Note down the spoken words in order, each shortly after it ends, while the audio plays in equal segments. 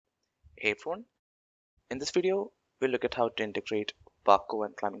Hey everyone, in this video we'll look at how to integrate Parkour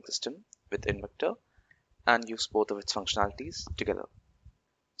and Climbing System with Invector and use both of its functionalities together.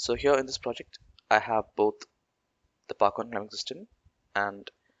 So here in this project I have both the Parkour and Climbing System and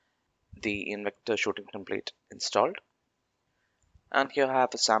the Invector shooting template installed, and here I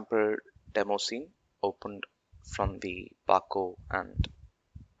have a sample demo scene opened from the Parkour and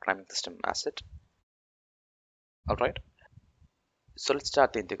Climbing System asset. Alright, so let's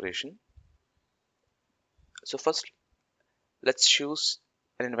start the integration. So first let's choose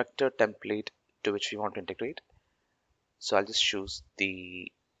an Invector template to which we want to integrate. So I'll just choose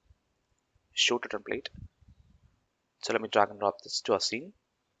the shooter template. So let me drag and drop this to our scene.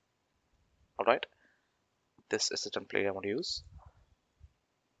 Alright, this is the template I want to use.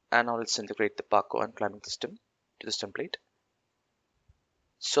 And now let's integrate the Parkour and Climbing System to this template.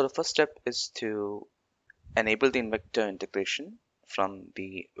 So the first step is to enable the Invector integration from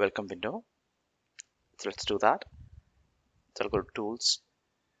the welcome window. So let's do that. So I'll go to Tools,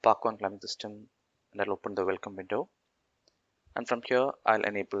 Parkour and Climbing System, and I'll open the welcome window. And from here, I'll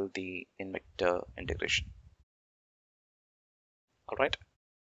enable the Invector integration. Alright.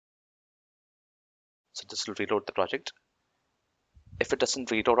 So this will reload the project. If it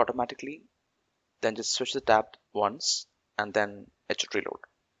doesn't reload automatically, then just switch the tab once and then it should reload.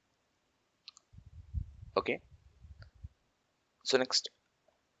 Okay. So next,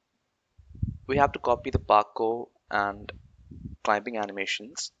 we have to copy the Parkour and climbing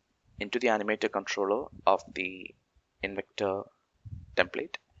animations into the animator controller of the Invector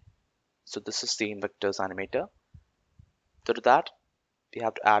template. So this is the Invector's animator. So to that, we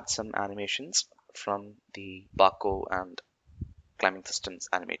have to add some animations from the Parkour and climbing systems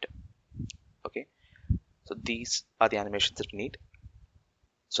animator. Okay, so these are the animations that we need.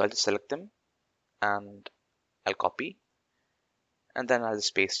 So I'll just select them and I'll copy, and then I'll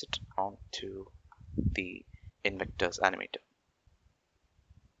just paste it onto the Invector's animator.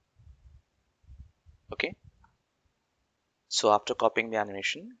 Okay, so after copying the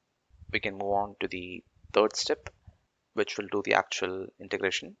animation, we can move on to the third step, which will do the actual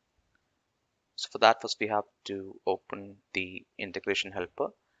integration. So for that, first we have to open the integration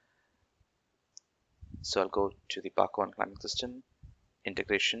helper. So I'll go to the Parkour and Climbing System,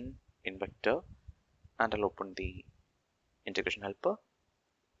 Integration, Invector, and I'll open the integration helper.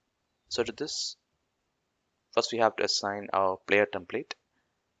 So to this, first we have to assign our player template.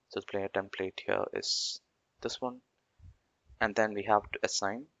 So the player template here is this one, and then we have to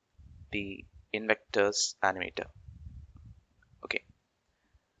assign the Invector's animator. Okay,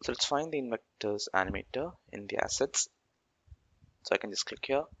 so let's find the Invector's animator in the assets. So I can just click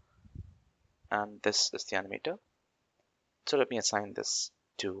here, and this is the animator. So let me assign this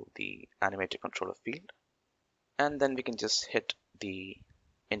to the animator controller field, and then we can just hit the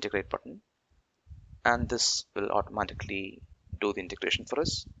integrate button, and this will automatically do the integration for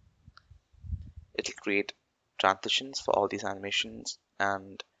us. It will create transitions for all these animations,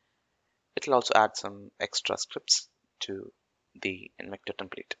 and it will also add some extra scripts to the Invector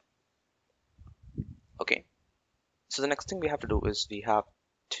template. Okay, so the next thing we have to do is we have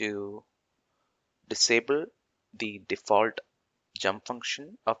to disable the default jump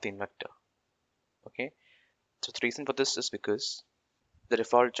function of the Invector. Okay, so the reason for this is because the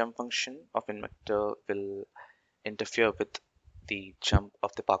default jump function of Invector will interfere with the jump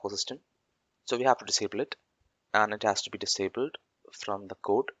of the Parkour system. So we have to disable it, and it has to be disabled from the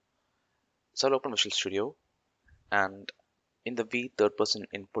code. So I'll open Visual Studio, and in the V third person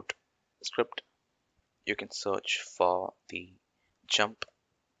input script, you can search for the jump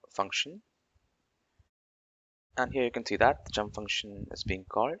function. And here you can see that the jump function is being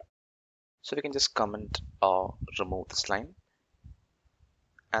called. So we can just comment or remove this line,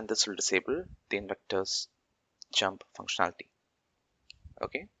 and this will disable the Invector's jump functionality.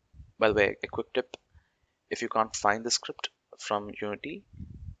 Okay, by the way, a quick tip: if you can't find the script from Unity,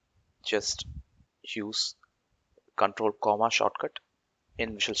 just use Control comma shortcut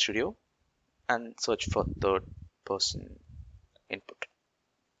in Visual Studio and search for third person input.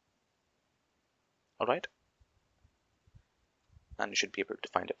 Alright, and you should be able to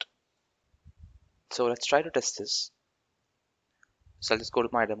find it. So let's try to test this. So I'll just go to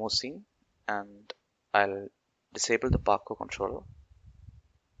my demo scene and I'll disable the Parkour controller,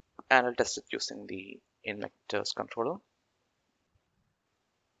 and I'll test it using the Invector's controller.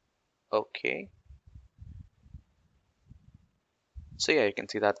 Okay, so yeah, you can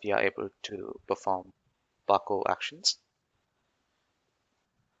see that we are able to perform Parkour actions.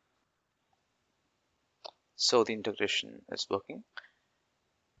 So the integration is working.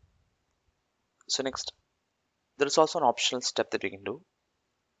 So next, there is also an optional step that we can do.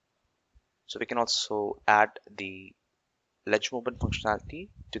 So we can also add the ledge movement functionality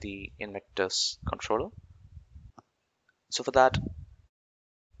to the Invector's controller. So for that,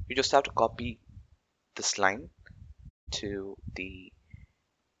 you just have to copy this line to the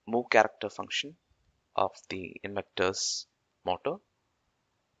move character function of the Invector's motor.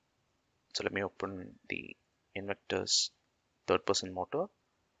 So let me open the Invector's third person motor,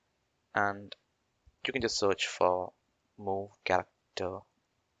 and you can just search for move character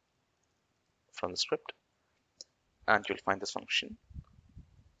from the script, and you'll find this function.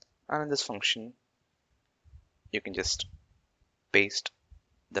 And in this function, you can just paste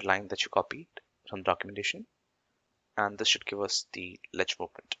the line that you copied from documentation, and this should give us the ledge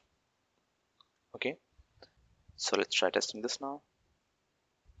movement. Okay, so let's try testing this now.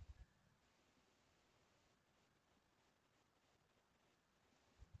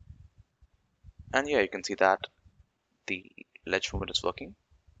 And yeah, you can see that the ledge movement is working.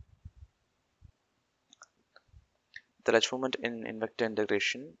 The ledge movement in Invector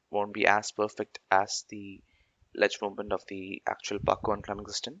integration won't be as perfect as the ledge movement of the actual Parkour and Climbing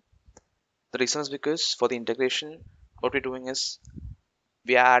System. The reason is because for the integration, what we're doing is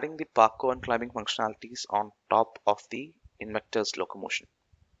we are adding the Parkour and Climbing functionalities on top of the Invector's locomotion,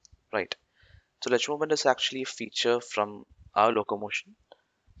 right? So ledge movement is actually a feature from our locomotion,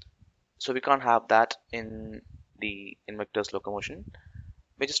 so we can't have that in the Invector's locomotion.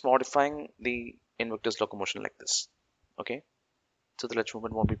 We're just modifying the Invector's locomotion like this. Okay, so the ledge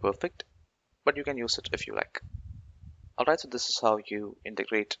movement won't be perfect, but you can use it if you like. Alright, so this is how you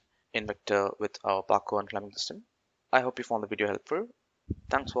integrate Invector with our Parkour and Climbing System. I hope you found the video helpful.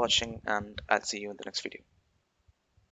 Thanks for watching, and I'll see you in the next video.